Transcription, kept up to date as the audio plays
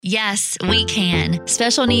Yes, we can.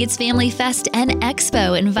 Special Needs Family Fest and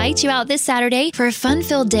Expo invite you out this Saturday for a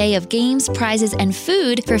fun-filled day of games, prizes, and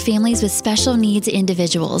food for families with special needs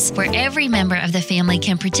individuals, where every member of the family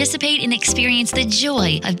can participate and experience the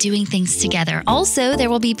joy of doing things together. Also, there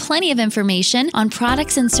will be plenty of information on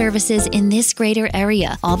products and services in this greater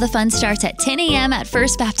area. All the fun starts at 10 a.m. at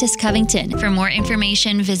First Baptist Covington. For more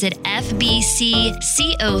information, visit fbccov.org.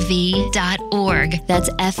 That's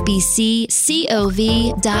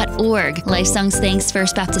fbccov.org. Lifesong's thanks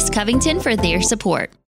First Baptist Covington for their support.